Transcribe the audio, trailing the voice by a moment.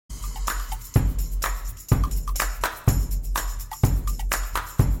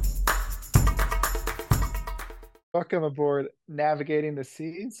Welcome aboard Navigating the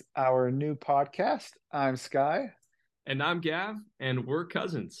Seas, our new podcast. I'm Sky. And I'm Gav, and we're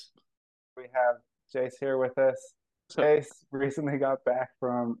cousins. We have Jace here with us. Jace recently got back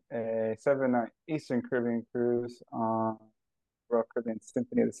from a 7 night Eastern Caribbean cruise on Royal Caribbean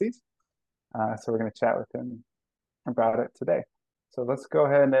Symphony of the Seas. So we're going to chat with him about it today. So let's go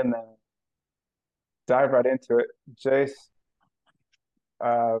ahead and dive right into it. Jace,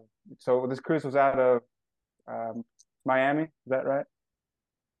 uh, so this cruise was out of um, Miami, is that right?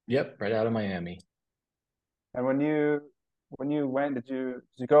 Yep, right out of Miami. And when you went, did you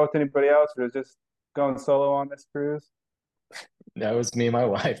go with anybody else, or was it just going solo on this cruise? That was me and my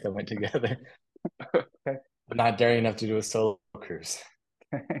wife that went together, Okay, but not daring enough to do a solo cruise.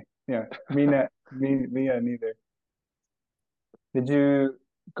 yeah, me neither. Did you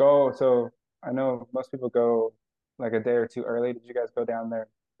go? So I know most people go like a day or two early. Did you guys go down there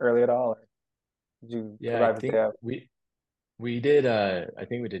early at all, or did you Yeah, I arrive a day think out? we did I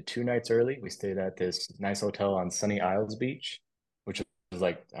think we did 2 nights early. We stayed at this nice hotel on Sunny Isles Beach, which was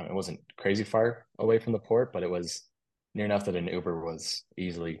like it wasn't crazy far away from the port, but it was near enough that an Uber was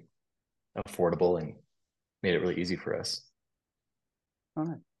easily affordable and made it really easy for us. All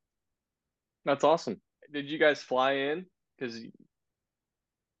right. That's awesome. Did you guys fly in? Because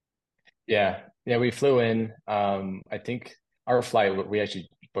Yeah, we flew in. I think our flight, we actually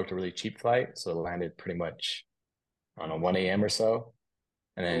booked a really cheap flight, so it landed pretty much on a 1 a.m. or so.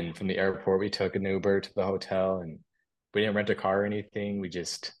 And then from the airport, we took an Uber to the hotel, and we didn't rent a car or anything. We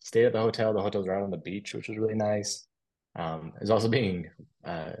just stayed at the hotel. The hotel's right on the beach, which was really nice. It was also being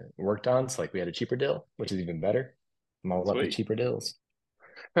worked on, so like we had a cheaper deal, which is even better. I'm all about the sweet. cheaper deals.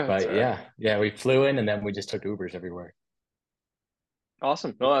 That's But right. yeah, we flew in and then we just took Ubers everywhere.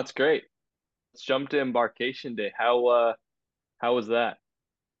 Awesome. No, that's great. Let's jump to embarkation day. How was that?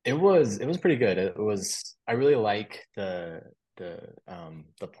 It was pretty good. It was I really like the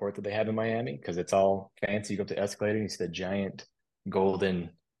port that they have in Miami because it's all fancy. You go up the escalator and you see the giant golden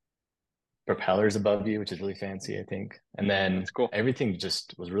propellers above you, which is really fancy, I think. And then That's cool. everything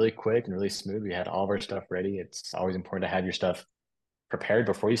just was really quick and really smooth. We had all of our stuff ready. It's always important to have your stuff prepared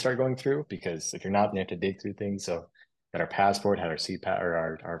before you start going through because if you're not, then you have to dig through things. So had our passport, had our CPAP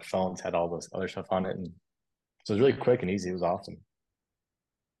or our phones, had all this other stuff on it. And so it was really quick and easy. It was awesome.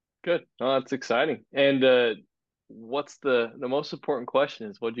 Good. No, that's exciting. And what's the most important question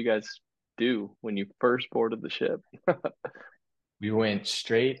is what did you guys do when you first boarded the ship? We went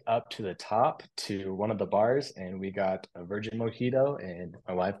straight up to the top to one of the bars and we got a virgin mojito and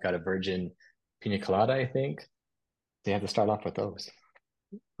my wife got a virgin pina colada, I think. They have to start off with those.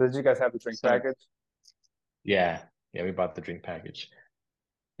 Did you guys have the drink So package? Yeah, we bought the drink package.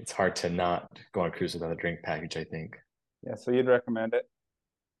 It's hard to not go on a cruise without a drink package, I think. Yeah, so you'd recommend it.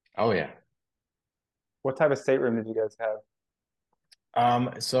 Oh yeah. What type of stateroom did you guys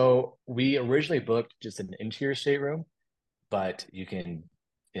have? So we originally booked just an interior stateroom, but you can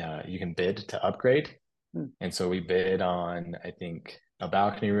bid to upgrade. Hmm. And so we bid on, I think, a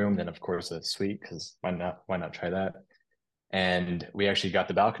balcony room, then of course a suite, because why not try that? And we actually got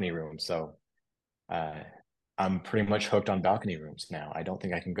the balcony room. So uh, I'm pretty much hooked on balcony rooms now. I don't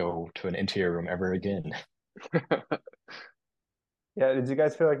think I can go to an interior room ever again. Yeah, did you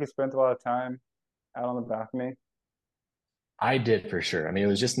guys feel like you spent a lot of time out on the balcony? I did for sure. I mean, it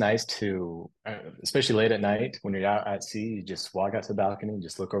was just nice to, especially late at night when you're out at sea, you just walk out to the balcony and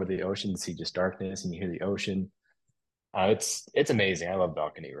just look over the ocean, see just darkness, and you hear the ocean. It's amazing. I love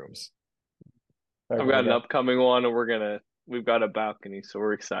balcony rooms. I've Okay, got an okay. upcoming one and we've got a balcony, so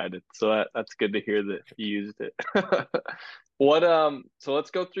we're excited. So that's good to hear that you used it. What so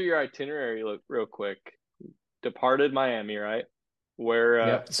let's go through your itinerary real quick. Departed Miami, right?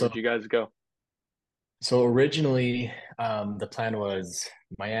 Yep. Where'd you guys go? So originally, the plan was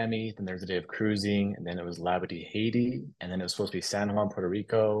Miami, then there was a day of cruising, and then it was Labadee, Haiti, and then it was supposed to be San Juan, Puerto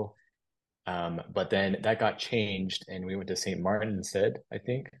Rico. But then that got changed, and we went to St. Martin instead, I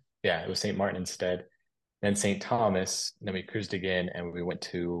think. Yeah, it was St. Martin instead. Then St. Thomas, and then we cruised again, and we went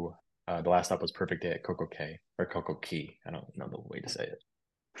to the last stop was Perfect Day at Coco Cay or Coco Key. I don't know the way to say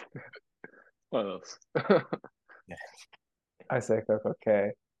it. One of those. Yeah. I say Coco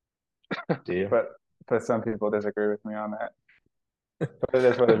K, Do you? but some people disagree with me on that. But it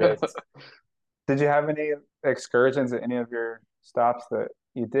is what it is. Did you have any excursions at any of your stops that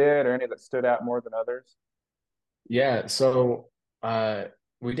you did, or any that stood out more than others? Yeah, so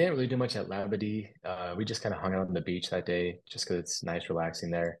we didn't really do much at Labadee. We just kind of hung out on the beach that day just because it's nice, relaxing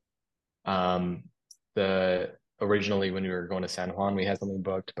there. Um, the originally when we were going to San Juan, we had something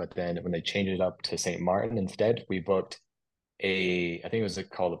booked, but then when they changed it up to St. Martin instead, we booked I think it was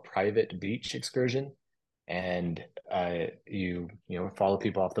called a private beach excursion. and you follow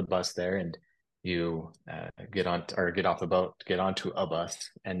people off the bus there, and you get on or get off the boat, get onto a bus,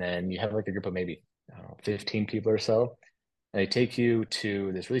 and then you have like a group of maybe, I don't know, 15 people or so, and they take you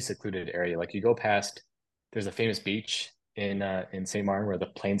to this really secluded area. Like you go past, there's a famous beach in St. Martin where the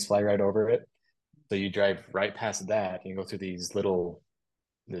planes fly right over it. So you drive right past that and you go through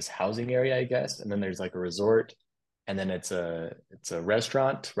this housing area, I guess, and then there's like a resort, and then it's a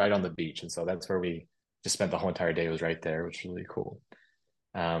restaurant right on the beach, and so that's where we just spent the whole entire day. It was right there, which was really cool.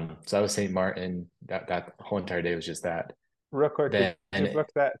 So that was St. Martin. That whole entire day was just that. Real quick, did Then you book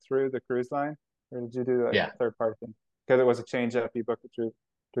that through the cruise line, or did you do like yeah, a third party thing? Because it was a change up, you booked it through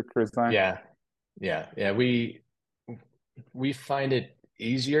the cruise line. yeah, yeah. We find it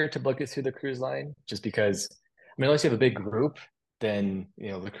easier to book it through the cruise line just because, I mean, unless you have a big group, then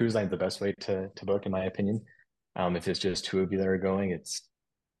the cruise line is the best way to book, in my opinion. If it's just two of you that are going, it's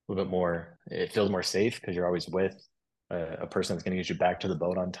a little bit more, it feels more safe because you're always with a person that's going to get you back to the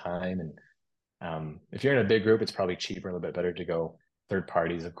boat on time. And if you're in a big group, it's probably cheaper, a little bit better to go third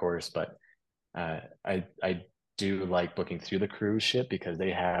parties, of course. But I do like booking through the cruise ship because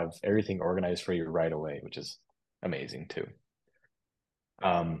they have everything organized for you right away, which is amazing too.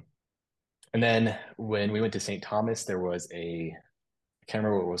 Um, and then when we went to St. Thomas, there was I can't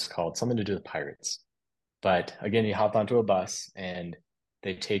remember what it was called, something to do with pirates. But again, you hop onto a bus and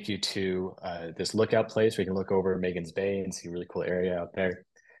they take you to this lookout place where you can look over Megan's Bay and see a really cool area out there.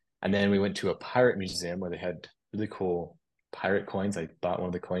 And then we went to a pirate museum where they had really cool pirate coins. I bought one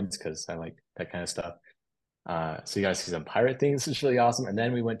of the coins because I like that kind of stuff. So you guys see some pirate things, which is really awesome. And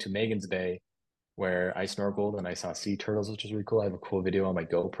then we went to Megan's Bay where I snorkeled and I saw sea turtles, which is really cool. I have a cool video on my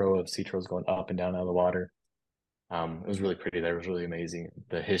GoPro of sea turtles going up and down out of the water. It was really pretty there. It was really amazing.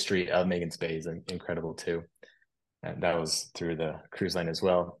 The history of Megan's Bay is incredible too. And that was through the cruise line as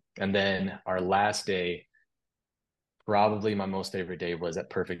well. And then our last day, probably my most favorite day, was at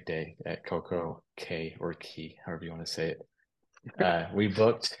Perfect Day at Coco K or Key, however you want to say it. We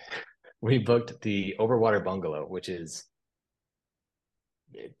booked the Overwater Bungalow, which is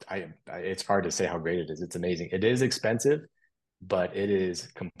it's hard to say how great it is. It's amazing. It is expensive, but it is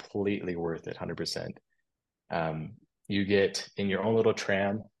completely worth it, 100%. You get in your own little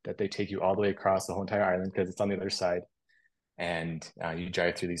tram that they take you all the way across the whole entire island because it's on the other side. And you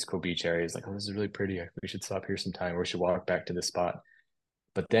drive through these cool beach areas like, oh, this is really pretty. We should stop here sometime, or we should walk back to this spot.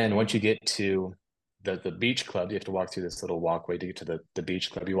 But then once you get to the beach club, you have to walk through this little walkway to get to the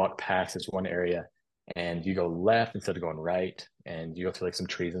beach club. You walk past this one area and you go left instead of going right. And you go through like some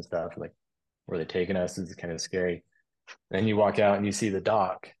trees and stuff, like where they're taking us. This is kind of scary. Then you walk out and you see the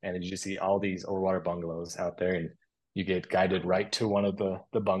dock, and then you just see all these overwater bungalows out there, and you get guided right to one of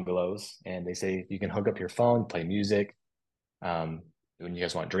the bungalows, and they say you can hook up your phone, play music. When you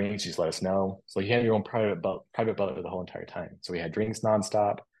guys want drinks, you just let us know. So you have your own private butler the whole entire time. So we had drinks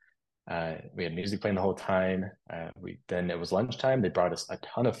nonstop. We had music playing the whole time. Then it was lunchtime. They brought us a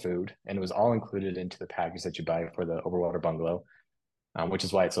ton of food, and it was all included into the package that you buy for the overwater bungalow. Which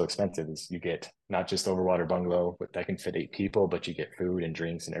is why it's so expensive. Is you get not just overwater bungalow that can fit 8 people, but you get food and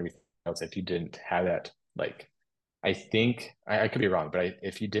drinks and everything else. If you didn't have that, like I think I could be wrong, but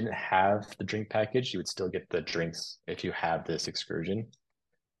if you didn't have the drink package, you would still get the drinks if you have this excursion.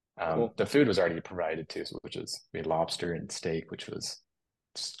 Cool. The food was already provided too, which is we had lobster and steak, which was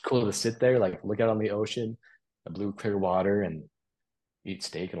just cool to sit there, like look out on the ocean, the blue clear water, and eat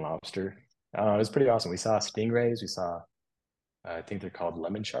steak and lobster. It was pretty awesome. We saw stingrays. We saw I think they're called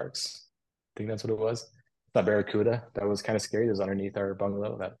lemon sharks. I think that's what it was. That barracuda that was kind of scary. It was underneath our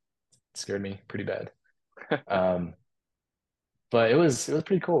bungalow. That scared me pretty bad. Um, but it was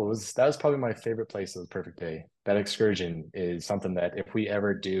pretty cool. That was probably my favorite place of the perfect day. That excursion is something that if we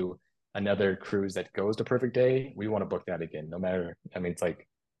ever do another cruise that goes to perfect day, we want to book that again. No matter, I mean, it's like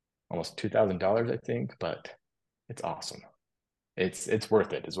almost $2,000, I think, but it's awesome. It's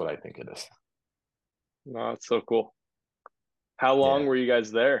worth it, is what I think it is. No, that's so cool. How long Yeah. were you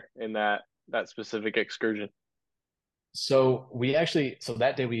guys there in that specific excursion? So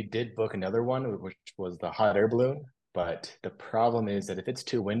that day we did book another one, which was the hot air balloon. But the problem is that if it's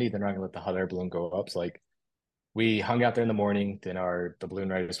too windy, they're not gonna let the hot air balloon go up. So like we hung out there in the morning, then the balloon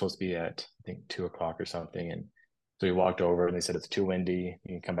ride was supposed to be at I think 2 o'clock or something. And so we walked over and they said it's too windy,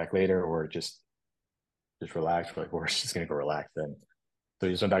 you can come back later or just relax. We're like, we're just gonna go relax then. So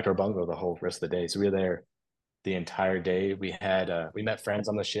we just went back to our bungalow the whole rest of the day. So we were there the entire day. We met friends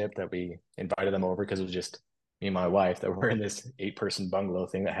on the ship that we invited them over because it was just me and my wife that were in this 8-person bungalow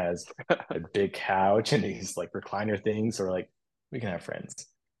thing that has a big couch and these like recliner things. So we're like, we can have friends. So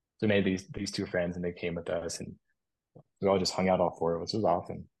we made these two friends and they came with us and we all just hung out all four of us. It was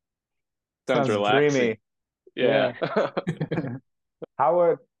awesome. Sounds Sounds relaxing. dreamy. Yeah. How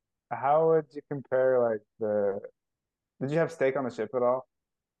would how would you compare like the did you have steak on the ship at all?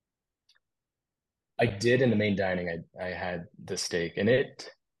 I did in the main dining. I had the steak, and it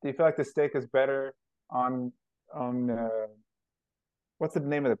Do you feel like the steak is better on on what's the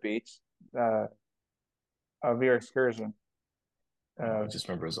name of the beach uh of your excursion? I Uh just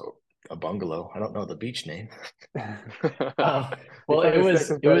remember it was a bungalow. I don't know the beach name. do Um, you well, feel like the steak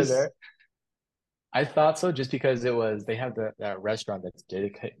is it better was. there? I thought so, just because it was. They have that restaurant that's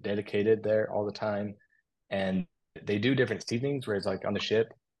dedicated there all the time, and they do different seasonings. Whereas like on the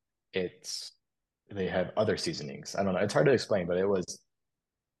ship, it's they have other seasonings. I don't know. It's hard to explain, but it was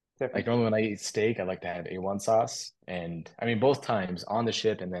like Different. normally when I eat steak, I like to have A1 sauce, and I mean both times on the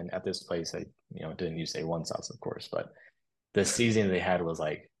ship and then at this place, I didn't use A1 sauce, of course, but the seasoning they had was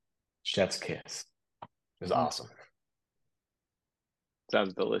like chef's kiss. It was Mm. awesome.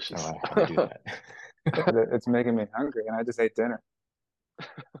 Sounds I don't delicious. know how they do that. It's making me hungry and I just ate dinner.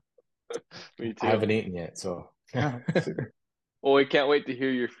 Me I too. haven't eaten yet, so Shoot. Well, we can't wait to hear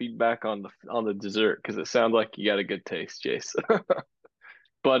your feedback on the dessert because it sounds like you got a good taste, Jace.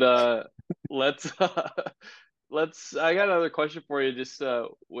 But let's let's. I got another question for you. Just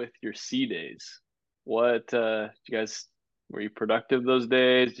with your sea days, what you guys were you productive those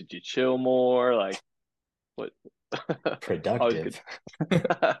days? Did you chill more? Like what? Always good. productive.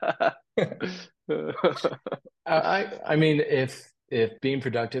 I mean, if being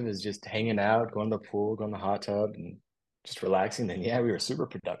productive is just hanging out, going to the pool, going to the hot tub, and just relaxing, then yeah, we were super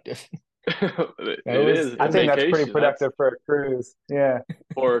productive. It It was is. I It's a it, think that's pretty vacation. That's productive for a cruise. Yeah.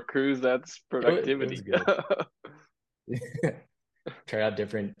 for a cruise. That's it was productivity. good. Try out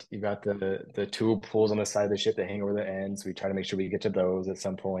different. You got the two pools on the side of the ship that hang over the ends. We try to make sure we get to those at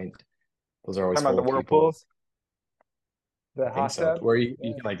some point. Those are always Talking about full the of people. whirlpools, the I think hot so. tub. Where you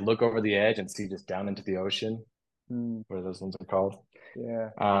Yeah. can like look over the edge and see just down into the ocean. Mm, What are those ones are called? yeah.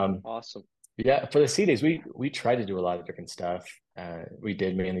 Um, Awesome. yeah, for the sea days, we try to do a lot of different stuff. We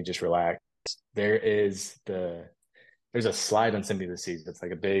did mainly just relax. There is there's a slide on Symphony of the Seas. It's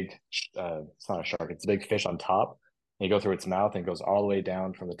like a big, it's not a shark. It's a big fish on top. And you go through its mouth and it goes all the way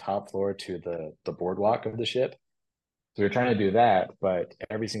down from the top floor to the boardwalk of the ship. So we were trying to do that, but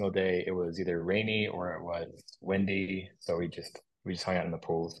every single day it was either rainy or it was windy. So we just hung out in the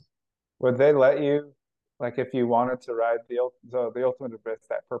pools. Would they let you, like, if you wanted to ride the ultimate abyss,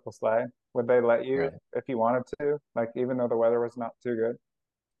 that purple slide? Would they let you Right. if you wanted to, like, even though the weather was not too good?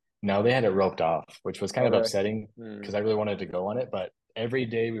 Now they had it roped off, which was kind Oh, of really? upsetting Hmm. because I really wanted to go on it. But every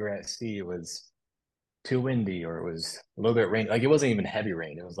day we were at sea, it was too windy or it was a little bit rain. Like it wasn't even heavy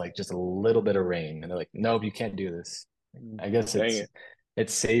rain. It was like just a little bit of rain. And they're like, nope, you can't do this. Mm, I guess Dang it.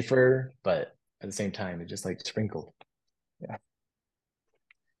 it's safer, but at the same time, it just like sprinkled. yeah.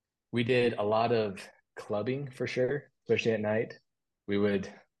 We did a lot of clubbing for sure, especially at night. We would,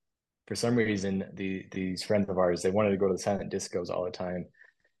 for some reason, these friends of ours, they wanted to go to the silent discos all the time.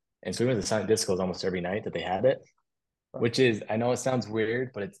 And so we went to the silent discos almost every night that they had it, which is, I know it sounds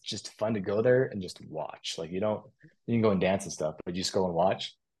weird, but it's just fun to go there and just watch. Like you can go and dance and stuff, but you just go and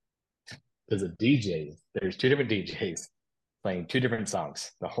watch. Because the DJs, there's two different DJs playing two different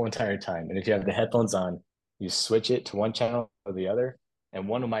songs the whole entire time. And if you have the headphones on, you switch it to one channel or the other. And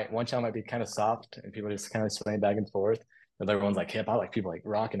one channel might be kind of soft and people just kind of swaying back and forth. The other one's like hip hop, like people like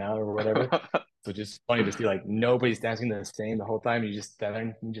rocking out or whatever. So just funny to see like nobody's dancing the same the whole time. You just stand there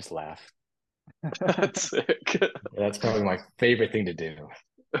and you just laugh. That's sick. That's probably my favorite thing to do.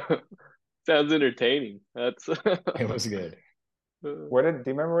 Sounds entertaining. That's It was good. Do you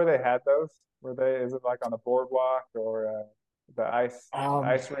remember where they had those? Is it like on the boardwalk or the Um,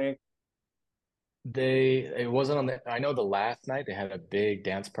 ice rink? it wasn't on I know the last night they had a big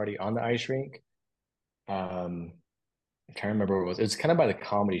dance party on the ice rink. Um, I'm trying to remember what it was. It was kind of by the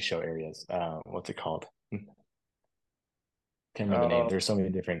comedy show areas. What's it called? Can't remember the name. Oh, There's so many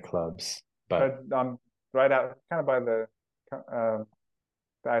different clubs, but on right out, kind of by the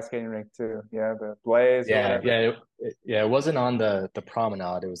ice skating rink too. Yeah, the Blaze or yeah, whatever. it wasn't on the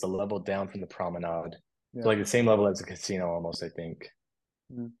promenade. It was a level down from the promenade. So Yeah. like the same level as the casino almost, I think.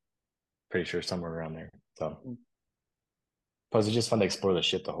 Mm, Pretty sure somewhere around there. So mm, plus it's just fun to explore the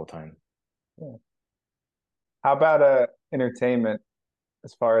ship the whole time. yeah. How about entertainment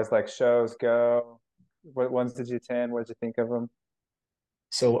as far as like shows go? What ones did you attend? What did you think of them?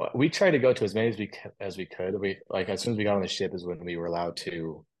 So we tried to go to as many as we could. We like as soon as we got on the ship is when we were allowed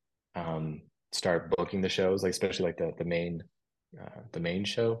to um start booking the shows, like especially like the main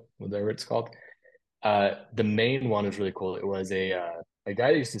show, whatever it's called. The main one was really cool. It was a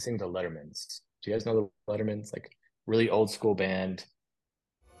guy that used to sing the Lettermans. Do you guys know the Lettermans? Like really old school band.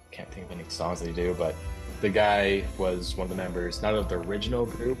 Can't think of any songs they do, but the guy was one of the members, not of the original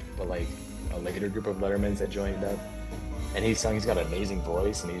group, but like a later group of Lettermans that joined up. And he sung. He's got an amazing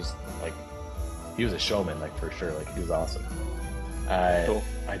voice, and he's like, he was a showman, like for sure. Like he was awesome. Cool.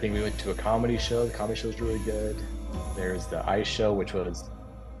 I think we went to a comedy show. The comedy show was really good. There's the ice show, which was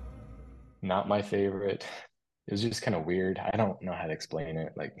not my favorite. It was just kind of weird. I don't know how to explain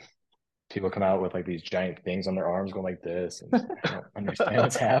it. Like people come out with like these giant things on their arms going like this, and I don't understand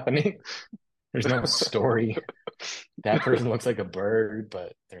what's happening. There's no story. That person looks like a bird,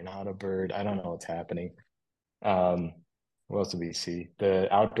 but they're not a bird. I don't know what's happening. Um, what else did we see?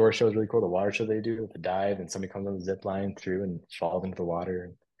 The outdoor show is really cool. The water show they do with the dive, and somebody comes on the zip line through and falls into the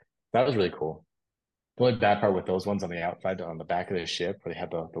water. That was really cool. The only bad part with those ones on the outside, on the back of the ship, where they have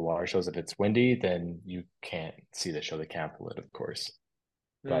the water shows, if it's windy, then you can't see the show. They cancel it, of course.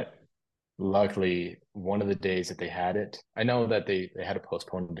 But luckily, one of the days that they had it, I know that they had to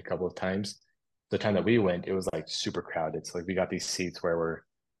postpone it a couple of times. The time that we went, it was like super crowded. So like we got these seats where we're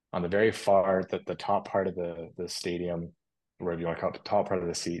on the very far, the top part of the stadium, wherever you want to call it, the top part of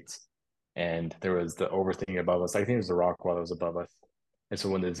the seats. And there was the over thing above us. I think it was the rock wall that was above us. And so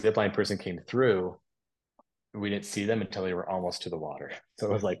when the zipline person came through, we didn't see them until they were almost to the water. So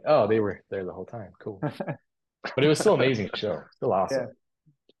it was like, oh, they were there the whole time. Cool. But it was still an amazing show. Still awesome.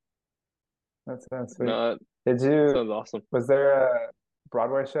 Yeah, that sounds sweet. No, Did sounds you, awesome. was there a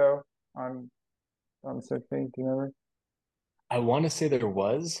Broadway show on Symphony? Do you remember? I want to say there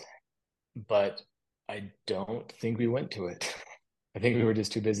was, but I don't think we went to it. I think we were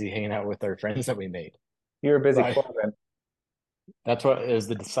just too busy hanging out with our friends that we made. You were busy Right. clubbing. That's what is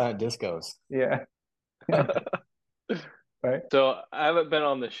the silent discos. Yeah. Right. So I haven't been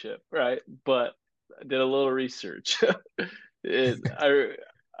on the ship, right? But I did a little research. I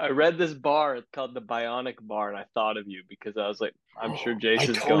read this bar. It's called the Bionic Bar, and I thought of you because I was like, I'm sure I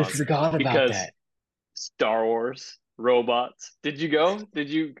Jason's totally gone forgot about because that. Star Wars, robots. Did you go? Did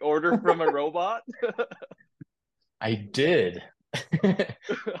you order from a robot? I did.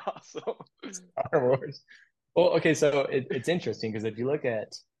 Awesome. Star Wars. Well, okay, so it's interesting because if you look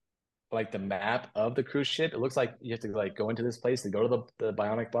at like the map of the cruise ship, it looks like you have to like go into this place to go to the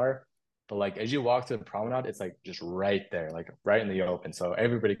Bionic Bar. But like as you walk to the promenade, it's like just right there, like right in the open. So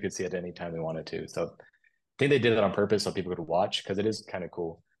everybody could see it anytime they wanted to. So I think they did it on purpose so people could watch because it is kind of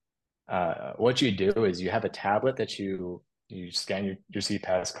cool. What you do is you have a tablet that you scan your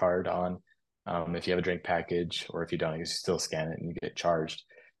CPass card on. If you have a drink package, or if you don't, you still scan it and you get charged.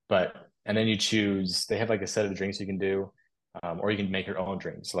 But and then you choose. They have like a set of drinks you can do, or you can make your own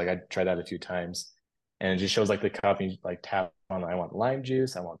drinks. So like I tried that a few times, and it just shows like the cup. And you like tap on. I want lime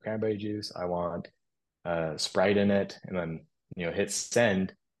juice. I want cranberry juice. I want Sprite in it, and then hit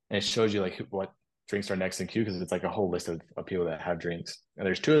send, and it shows you like what drinks are next in queue because it's like a whole list of people that have drinks, and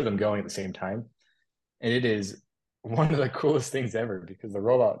there's two of them going at the same time, and it is one of the coolest things ever because the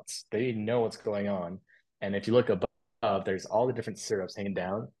robots they know what's going on, and if you look above, there's all the different syrups hanging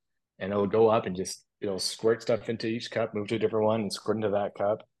down, and it'll go up and just it'll squirt stuff into each cup, move to a different one, and squirt into that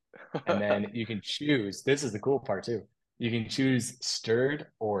cup, and then you can choose. This is the cool part too. You can choose stirred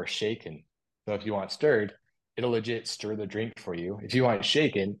or shaken. So if you want stirred, it'll legit stir the drink for you. If you want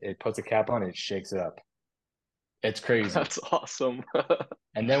shaken, it puts a cap on it, shakes it up. It's crazy. That's awesome.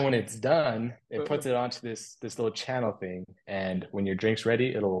 And then when it's done, it puts it onto this little channel thing. And when your drink's ready,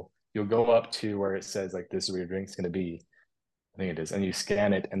 you'll go up to where it says like this is where your drink's gonna be. I think it is. And you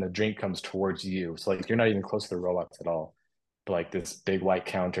scan it and the drink comes towards you. So like you're not even close to the robots at all. But like this big white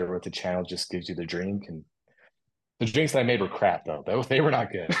counter with the channel just gives you the drink. And the drinks that I made were crap though. They were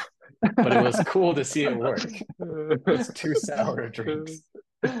not good. But it was cool to see it work. It's two sour drinks.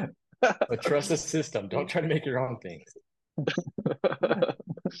 But trust the system. Don't try to make your own things.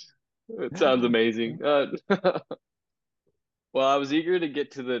 It sounds amazing. Well, I was eager to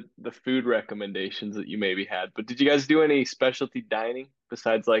get to the food recommendations that you maybe had, but did you guys do any specialty dining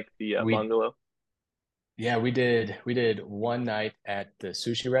besides like the We bungalow? Yeah, we did one night at the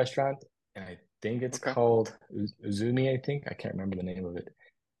sushi restaurant, and I think it's Okay. called Uzumi, I think. I can't remember the name of it.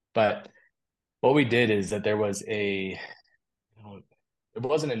 But what we did is that there was it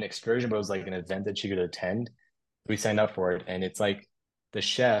wasn't an excursion, but it was like an event that you could attend. We signed up for it, and it's like the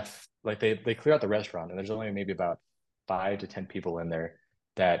chef, like they clear out the restaurant, and there's only maybe about 5 to 10 people in there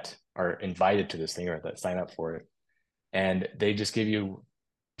that are invited to this thing or that sign up for it. And they just give you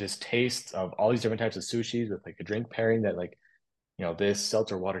just tastes of all these different types of sushis with like a drink pairing that like, this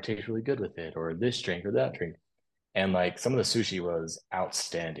seltzer water tastes really good with it, or this drink or that drink. And like some of the sushi was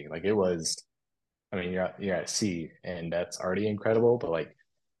outstanding. Like it was, I mean, you're at sea and that's already incredible, but like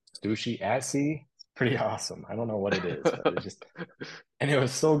sushi at sea, pretty awesome. I don't know what it is, but it just and it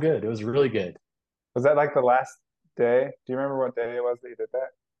was so good. It was really good. Was that like the last day? Do you remember what day it was that you did that?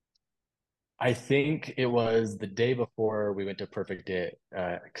 I think it was the day before we went to Perfect Day.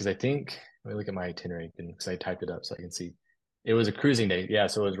 Because I think, let me look at my itinerary because I typed it up so I can see. It was a cruising day. Yeah,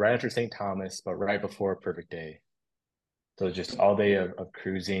 so it was right after St. Thomas, but right before Perfect Day. So it was just all day of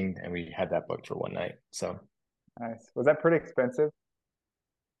cruising, and we had that booked for one night. So Nice. Was that pretty expensive?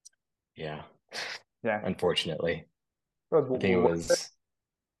 yeah, Yeah. unfortunately, It was I think it was.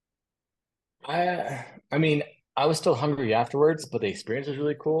 I mean, I was still hungry afterwards, but the experience was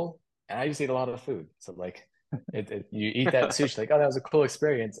really cool, and I just ate a lot of food. So like, you eat that sushi, like, oh, that was a cool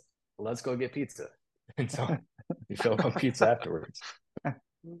experience. Let's go get pizza, and so you fill up on pizza afterwards. But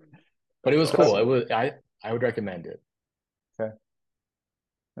it That's was cool. awesome. It was I would recommend it. Okay.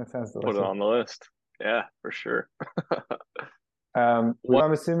 That sounds Put it delicious. on the list. Yeah, for sure. So What?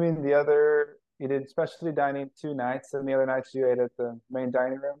 I'm assuming the other you did specialty dining 2 nights, and the other nights you ate at the main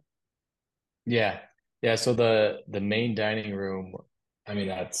dining room. Yeah, yeah. So the main dining room, I mean,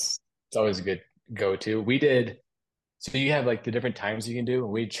 it's always a good go-to. We did. So you have like the different times you can do,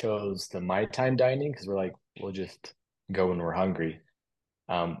 and we chose the my time dining because we're like, we'll just go when we're hungry,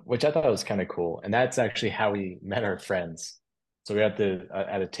 which I thought was kind of cool. And that's actually how we met our friends. So we had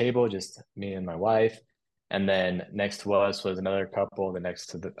at a table, just me and my wife, and then next to us was another couple. The next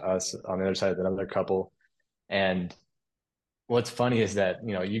to us on the other side, another couple. And what's funny is that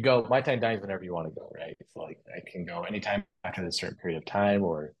you go my time dining whenever you want to go, right? It's like I can go anytime after this certain period of time,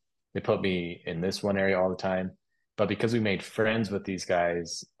 or they put me in this one area all the time. But because we made friends with these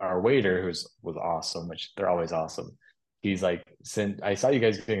guys, our waiter, was awesome, which they're always awesome. He's like, since I saw you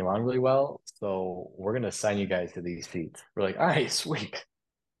guys getting along really well, so we're gonna assign you guys to these seats. We're like, all right, sweet.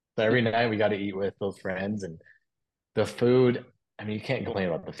 So every night we got to eat with those friends, and the food, I mean, you can't complain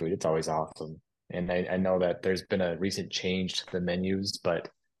about the food. It's always awesome. And I know that there's been a recent change to the menus, but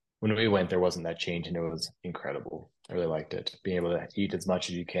when we went, there wasn't that change, and it was incredible. I really liked it. Being able to eat as much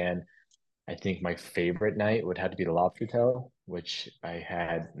as you can. I think my favorite night would have to be the lobster tail, which I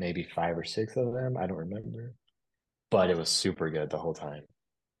had maybe 5 or 6 of them. I don't remember, but it was super good the whole time.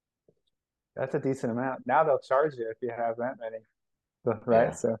 That's a decent amount. Now they'll charge you if you have that many, right?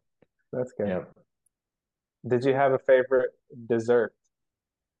 Yeah. So that's good. Yeah. Did you have a favorite dessert?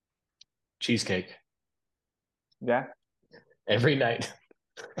 Cheesecake Yeah. every night.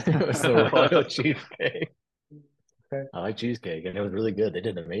 It was the royal cheesecake. Okay. I like cheesecake, and it was really good. They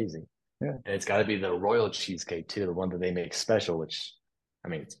did amazing. Yeah. And it's got to be the royal cheesecake too, the one that they make special, which I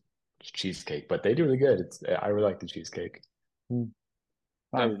mean, it's cheesecake, but they do really good. I really like the cheesecake. Mm,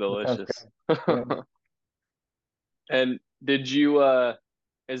 nice. Sounds That sounds delicious. good. Yeah. And did you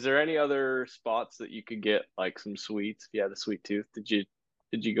is there any other spots that you could get like some sweets if you had a sweet tooth? Did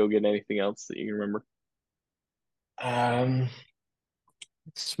you go get anything else that you can remember? Um,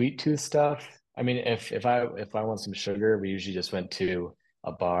 Sweet tooth stuff. I mean, if I want some sugar, we usually just went to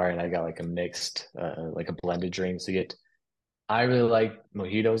a bar and I got like a mixed, like a blended drink. So you get, I really like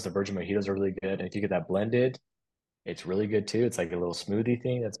mojitos. The virgin mojitos are really good, and if you get that blended, it's really good too. It's like a little smoothie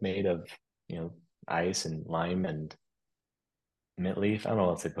thing that's made of, you know, ice and lime and mint leaf. I don't know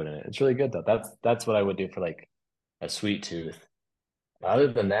what else they put in it. It's really good though. That's what I would do for like a sweet tooth. Other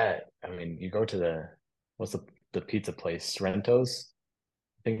than that, I mean, you go to what's the pizza place? Sorrento's.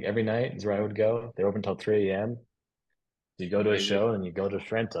 I think every night is where I would go. They're open until 3 a.m. You go to a Amazing. show and you go to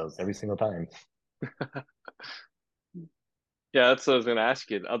Sorrento's every single time. Yeah, that's what I was gonna ask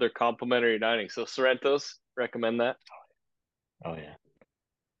you. Other complimentary dining. So Sorrento's, recommend that. Oh yeah.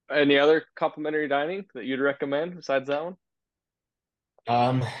 Any other complimentary dining that you'd recommend besides that one?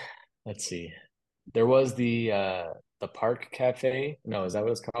 Um, let's see. There was the Park Cafe. No, is that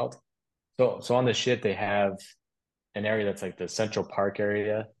what it's called? So on the ship they have an area that's like the Central Park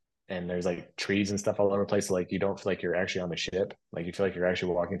area, and there's like trees and stuff all over the place. So, like you don't feel like you're actually on the ship. Like you feel like you're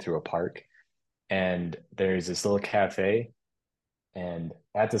actually walking through a park. And there's this little cafe, and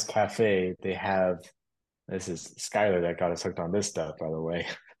at this cafe they have this is Skylar that got us hooked on this stuff, by the way.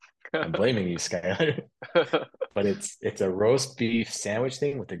 I'm blaming you, Skylar. But it's a roast beef sandwich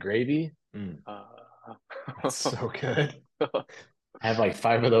thing with the gravy. Uh, That's so good. I have like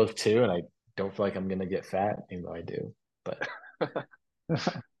 5 of those too, and I don't feel like I'm gonna get fat, even though I do. But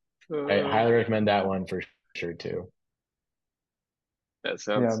I highly recommend that one for sure too. that Yeah.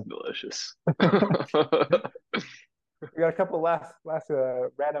 sounds delicious. We got a couple last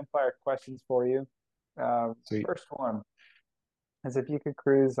rapid fire questions for you. Sweet. First one is if you could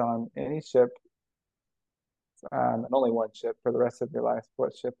cruise on any ship, and only one ship for the rest of your life,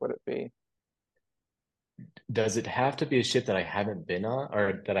 what ship would it be? Does it have to be a ship that I haven't been on,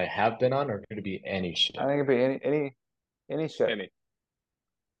 or that I have been on, or could it be any I ship? think it'd be any ship. Any.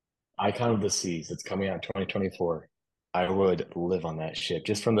 Icon of the Seas. It's coming out in 2024. I would live on that ship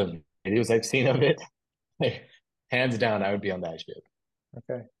just from the videos I've seen of it. Like, hands down, I would be on that ship.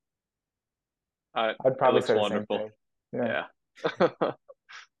 Okay. I'd It probably looks say the same wonderful. thing. Yeah. Yeah.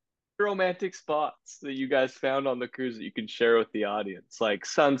 Romantic spots that you guys found on the cruise that you can share with the audience, like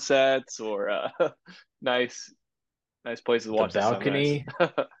sunsets or nice places to The watch the sunrise. balcony,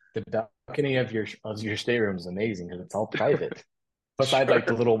 the balcony of your stateroom is amazing because it's all private. Besides, like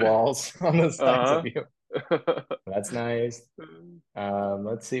the Sure. little walls on the sides of you. Uh-huh. That's nice.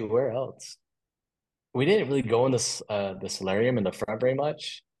 Let's see where else. We didn't really go in the solarium in the front very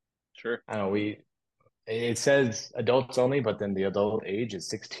much. Sure. I don't know, it says adults only, but then the adult age is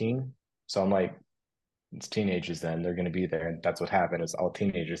 16. So I'm like, it's teenagers then. They're gonna be there. And that's what happened, is all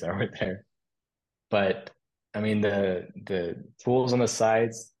teenagers that were there. But I mean the pools on the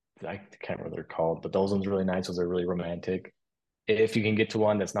sides, I can't remember what they're called, but those ones are really nice. Those are really romantic. If you can get to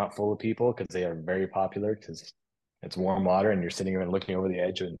one that's not full of people, because they are very popular, because it's warm water and you're sitting there and looking over the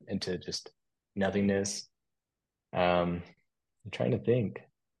edge and into just nothingness. I'm trying to think.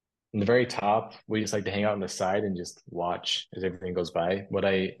 In the very top, we just like to hang out on the side and just watch as everything goes by. What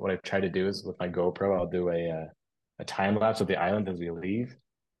I try to do is with my GoPro, I'll do a time lapse of the island as we leave.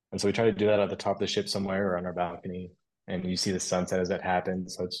 And so we try to do that at the top of the ship somewhere or on our balcony. And you see the sunset as it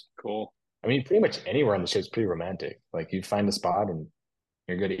happens. So it's, Cool. I mean, pretty much anywhere on the ship is pretty romantic. Like you find a spot and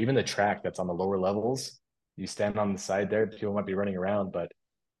you're good. Even the track that's on the lower levels, you stand on the side there, people might be running around, but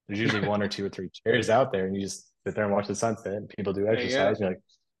there's usually one or two or three chairs out there and you just sit there and watch the sunset and people do Hang exercise. out. You're like,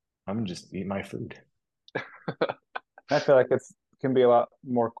 I'm gonna just eat my food. I feel like it's can be a lot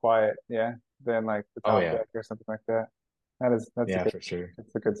more quiet, yeah, than like the Oh top yeah. deck or something like that. That's a Yeah, good for sure.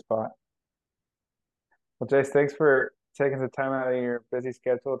 it's a good spot. Well, Jace, thanks for taking the time out of your busy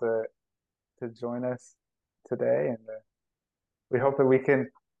schedule to join us today, and we hope that we can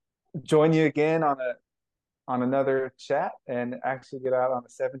join you again on another chat and actually get out on the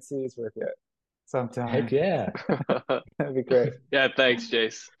seven seas with you Heck sometime. yeah. That'd be great. Yeah, thanks,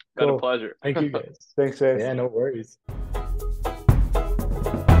 Jace. Been a Cool. pleasure. Thank you guys. Thanks, Jace. Yeah, no worries.